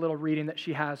to read a little reading that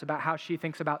she has about how she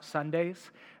thinks about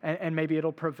Sundays, and maybe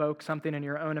it'll provoke something in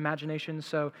your own imagination.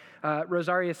 So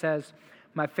Rosaria says,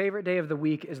 "My favorite day of the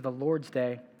week is the Lord's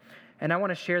Day, and I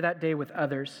want to share that day with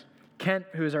others. Kent,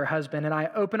 who is our husband, and I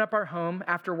open up our home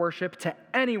after worship to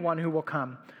anyone who will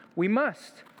come. We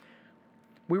must.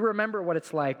 We remember what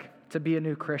it's like to be a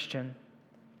new Christian,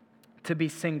 to be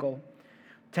single,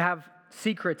 to have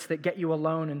secrets that get you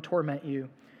alone and torment you,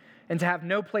 and to have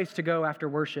no place to go after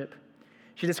worship."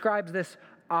 She describes this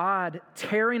odd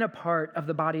tearing apart of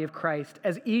the body of Christ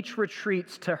as each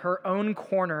retreats to her own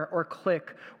corner or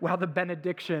clique while the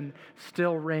benediction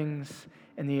still rings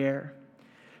in the air.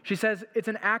 She says, "It's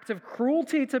an act of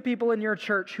cruelty to people in your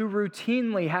church who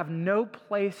routinely have no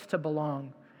place to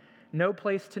belong, no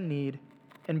place to need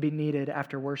and be needed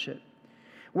after worship.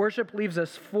 Worship leaves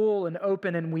us full and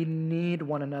open, and we need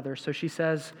one another." So she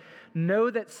says,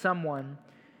 "Know that someone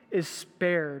is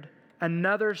spared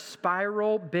another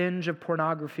spiral binge of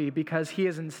pornography because he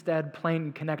is instead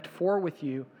playing Connect 4 with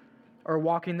you, or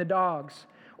walking the dogs,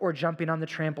 or jumping on the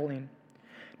trampoline.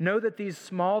 Know that these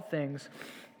small things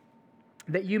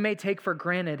that you may take for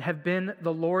granted have been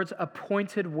the Lord's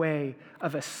appointed way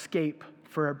of escape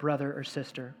for a brother or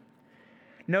sister.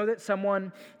 Know that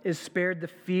someone is spared the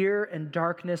fear and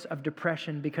darkness of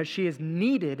depression because she is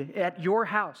needed at your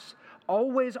house,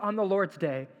 always on the Lord's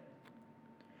day.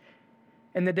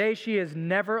 And the day she is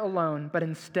never alone, but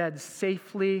instead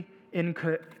safely in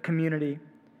community,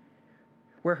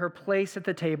 where her place at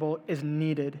the table is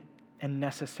needed and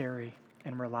necessary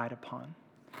and relied upon."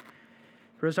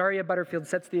 Rosaria Butterfield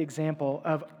sets the example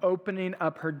of opening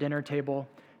up her dinner table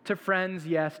to friends,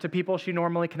 yes, to people she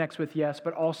normally connects with, yes,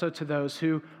 but also to those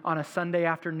who on a Sunday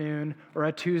afternoon or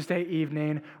a Tuesday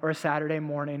evening or a Saturday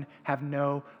morning have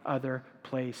no other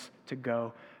place to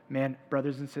go. Man,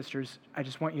 brothers and sisters, I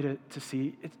just want you to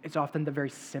see it's often the very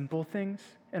simple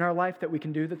things in our life that we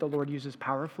can do that the Lord uses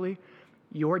powerfully.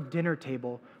 Your dinner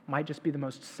table might just be the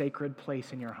most sacred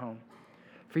place in your home.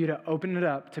 For you to open it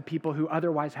up to people who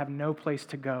otherwise have no place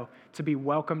to go, to be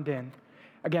welcomed in.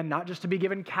 Again, not just to be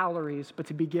given calories, but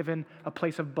to be given a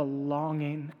place of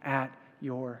belonging at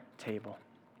your table.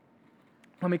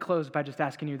 Let me close by just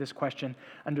asking you this question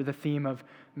under the theme of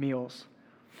meals.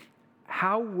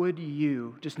 How would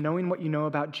you, just knowing what you know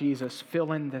about Jesus,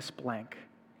 fill in this blank?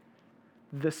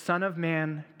 The Son of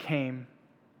Man came,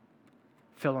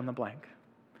 fill in the blank.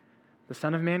 The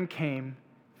Son of Man came,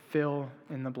 fill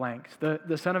in the blanks.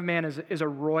 The Son of Man is a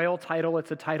royal title.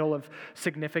 It's a title of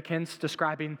significance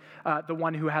describing the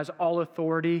one who has all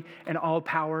authority and all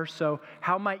power. So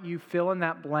how might you fill in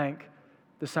that blank?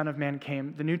 The Son of Man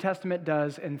came. The New Testament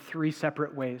does in three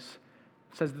separate ways.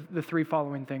 It says the three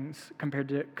following things compared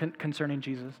to concerning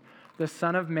Jesus. The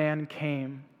Son of Man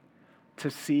came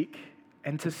to seek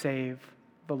and to save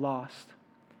the lost.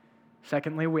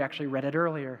 Secondly, we actually read it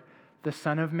earlier. The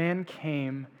Son of Man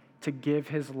came to give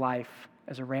his life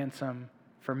as a ransom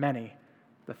for many.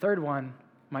 The third one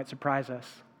might surprise us.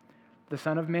 The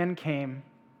Son of Man came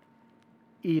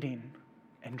eating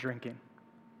and drinking.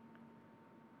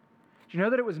 Do you know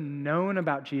that it was known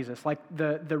about Jesus, like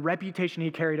the reputation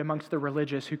he carried amongst the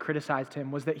religious who criticized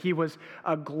him was that he was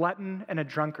a glutton and a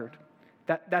drunkard?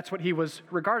 That's what he was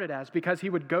regarded as, because he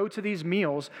would go to these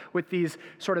meals with these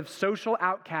sort of social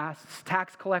outcasts,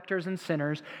 tax collectors and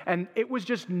sinners, and it was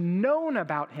just known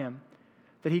about him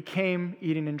that he came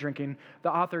eating and drinking.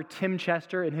 The author Tim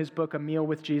Chester, in his book, A Meal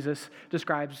with Jesus,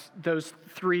 describes those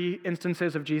three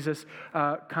instances of Jesus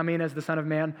coming as the Son of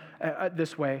Man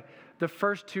this way. The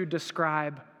first two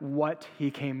describe what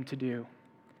he came to do.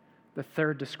 The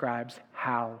third describes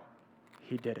how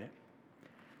he did it.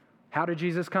 How did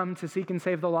Jesus come to seek and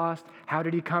save the lost? How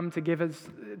did he come to give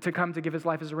his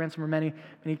life as a ransom for many? And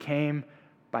he came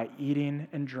by eating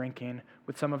and drinking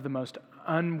with some of the most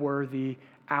unworthy,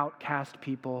 outcast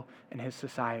people in his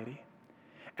society.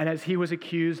 And as he was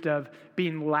accused of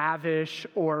being lavish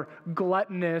or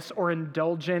gluttonous or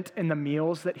indulgent in the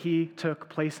meals that he took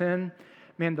place in,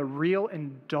 man, the real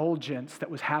indulgence that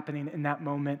was happening in that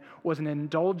moment was an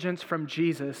indulgence from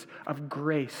Jesus of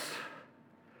grace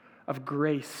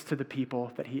to the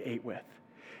people that he ate with.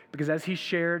 Because as he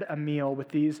shared a meal with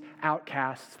these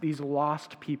outcasts, these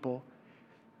lost people,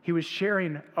 he was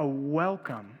sharing a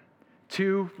welcome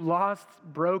to lost,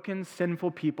 broken,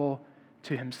 sinful people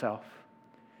to himself.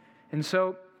 And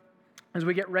so, as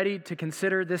we get ready to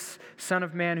consider this Son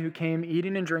of Man who came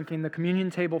eating and drinking, the communion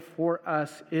table for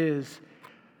us is,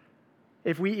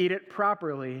 if we eat it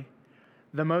properly,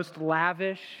 the most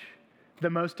lavish, the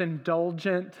most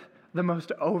indulgent, the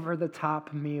most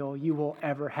over-the-top meal you will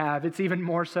ever have. It's even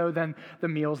more so than the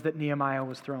meals that Nehemiah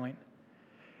was throwing.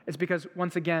 It's because,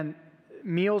 once again,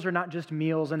 meals are not just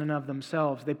meals in and of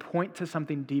themselves. They point to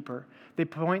something deeper. They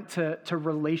point to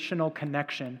relational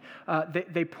connection.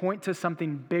 They point to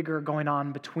something bigger going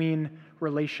on between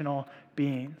relational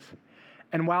beings.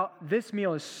 And while this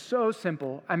meal is so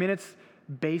simple, I mean, it's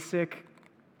basic,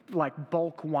 like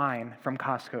bulk wine from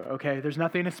Costco, okay? There's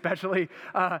nothing especially,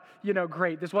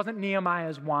 great. This wasn't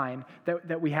Nehemiah's wine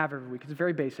that we have every week. It's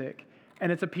very basic.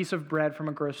 And it's a piece of bread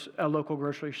from a local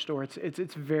grocery store.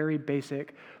 It's very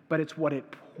basic, but it's what it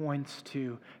points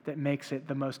to that makes it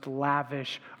the most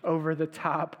lavish,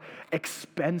 over-the-top,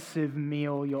 expensive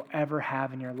meal you'll ever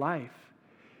have in your life.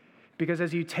 Because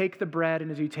as you take the bread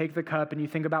and as you take the cup and you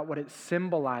think about what it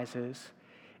symbolizes,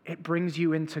 it brings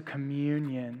you into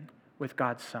communion with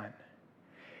God's Son.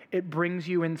 It brings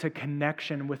you into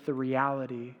connection with the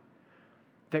reality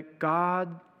that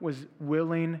God was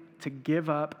willing to give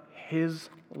up his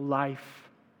life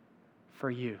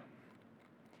for you.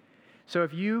 So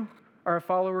if you are a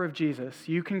follower of Jesus,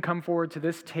 you can come forward to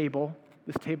this table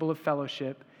of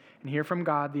fellowship, and hear from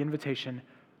God the invitation,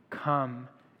 come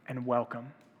and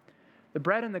welcome. The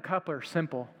bread and the cup are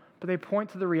simple, but they point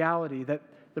to the reality that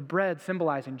the bread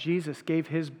symbolizing Jesus gave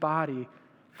his body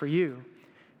for you.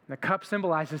 And the cup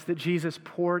symbolizes that Jesus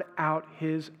poured out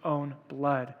his own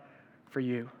blood for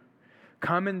you.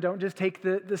 Come and don't just take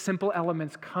the simple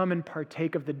elements. Come and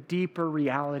partake of the deeper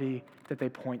reality that they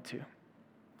point to.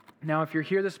 Now, if you're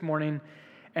here this morning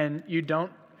and you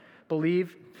don't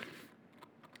believe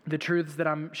the truths that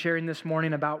I'm sharing this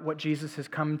morning about what Jesus has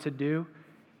come to do,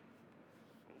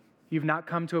 you've not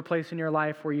come to a place in your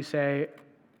life where you say,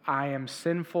 I am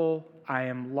sinful, I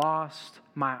am lost,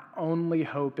 my only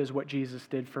hope is what Jesus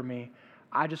did for me.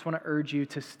 I just want to urge you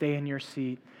to stay in your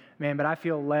seat. Man, but I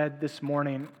feel led this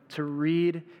morning to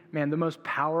read, the most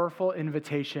powerful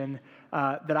invitation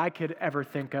that I could ever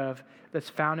think of that's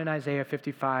found in Isaiah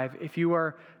 55. If you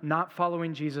are not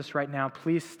following Jesus right now,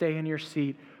 please stay in your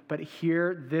seat, but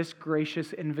hear this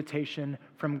gracious invitation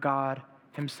from God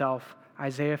himself.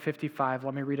 Isaiah 55.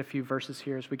 Let me read a few verses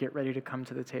here as we get ready to come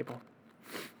to the table.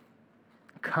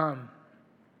 Come,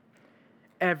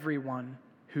 everyone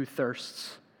who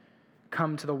thirsts,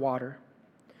 come to the water.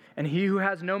 And he who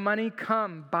has no money,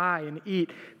 come buy and eat.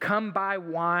 Come buy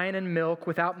wine and milk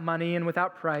without money and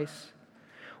without price.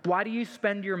 Why do you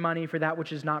spend your money for that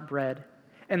which is not bread,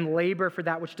 and labor for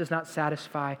that which does not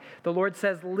satisfy? The Lord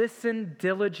says, listen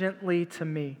diligently to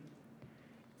me.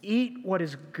 Eat what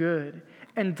is good,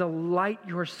 and delight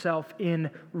yourself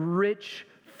in rich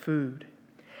food.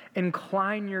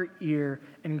 Incline your ear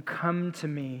and come to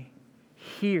me.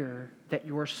 Hear that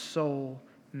your soul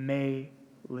may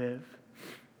live.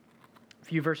 A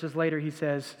few verses later, he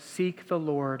says, seek the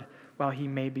Lord while he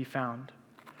may be found.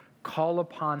 Call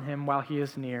upon him while he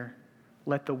is near.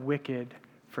 Let the wicked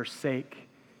forsake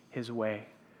his way.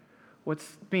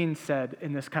 What's being said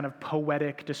in this kind of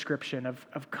poetic description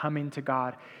of coming to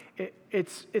God?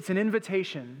 It's an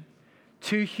invitation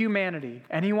to humanity,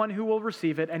 anyone who will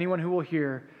receive it, anyone who will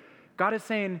hear, God is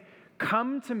saying,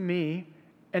 come to me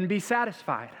and be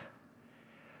satisfied.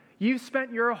 You've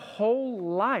spent your whole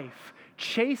life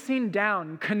chasing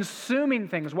down, consuming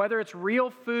things, whether it's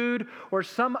real food or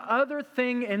some other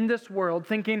thing in this world,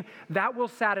 thinking that will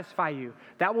satisfy you,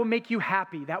 that will make you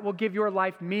happy, that will give your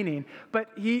life meaning. But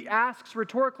he asks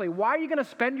rhetorically, why are you going to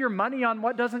spend your money on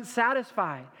what doesn't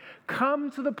satisfy? Come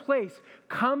to the place,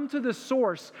 come to the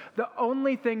source, the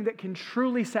only thing that can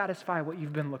truly satisfy what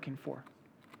you've been looking for.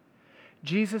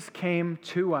 Jesus came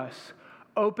to us,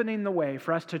 opening the way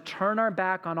for us to turn our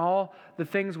back on all the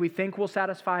things we think will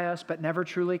satisfy us but never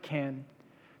truly can,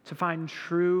 to find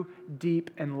true,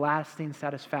 deep, and lasting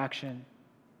satisfaction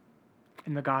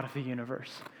in the God of the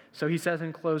universe. So he says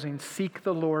in closing, seek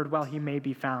the Lord while he may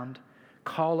be found.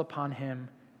 Call upon him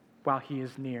while he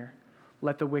is near.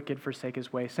 Let the wicked forsake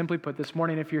his way. Simply put, this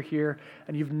morning, if you're here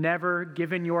and you've never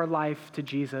given your life to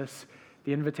Jesus,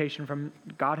 the invitation from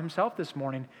God himself this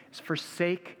morning is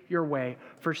forsake your way,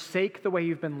 forsake the way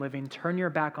you've been living, turn your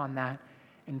back on that,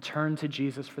 and turn to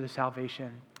Jesus for the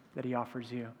salvation that he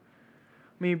offers you.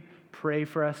 Let me pray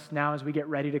for us now as we get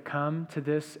ready to come to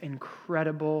this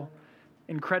incredibly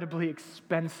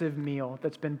expensive meal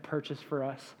that's been purchased for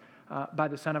us by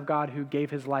the Son of God who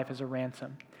gave his life as a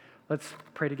ransom. Let's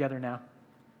pray together now.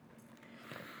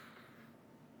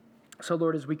 So,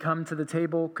 Lord, as we come to the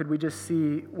table, could we just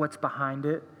see what's behind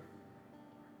it?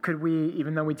 Could we,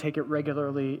 even though we take it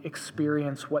regularly,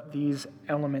 experience what these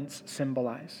elements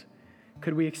symbolize?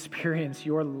 Could we experience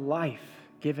your life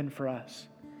given for us?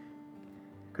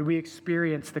 Could we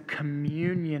experience the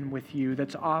communion with you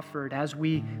that's offered as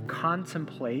we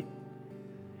contemplate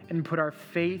and put our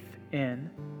faith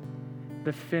in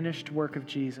the finished work of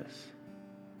Jesus?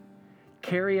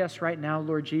 Carry us right now,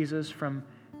 Lord Jesus, from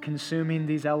consuming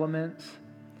these elements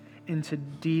into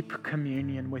deep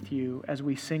communion with you as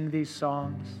we sing these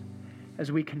songs,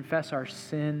 as we confess our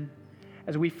sin,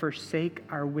 as we forsake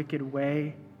our wicked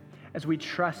way, as we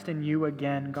trust in you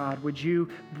again, God. Would you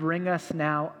bring us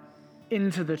now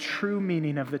into the true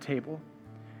meaning of the table,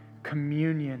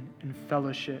 communion and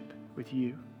fellowship with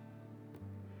you.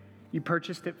 You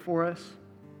purchased it for us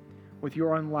with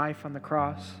your own life on the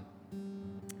cross.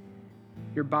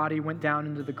 Your body went down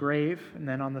into the grave, and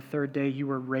then on the third day you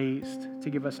were raised to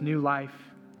give us new life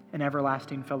and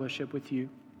everlasting fellowship with you.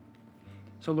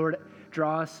 So Lord,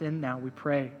 draw us in now, we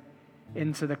pray,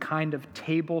 into the kind of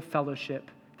table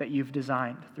fellowship that you've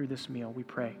designed through this meal, we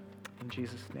pray. In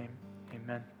Jesus' name,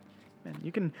 amen. And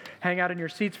you can hang out in your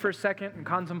seats for a second and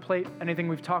contemplate anything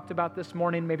we've talked about this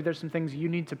morning. Maybe there's some things you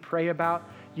need to pray about,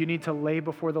 you need to lay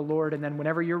before the Lord, and then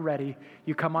whenever you're ready,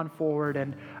 you come on forward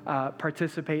and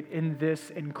participate in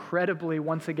this incredibly,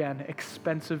 once again,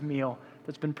 expensive meal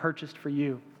that's been purchased for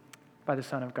you by the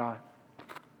Son of God.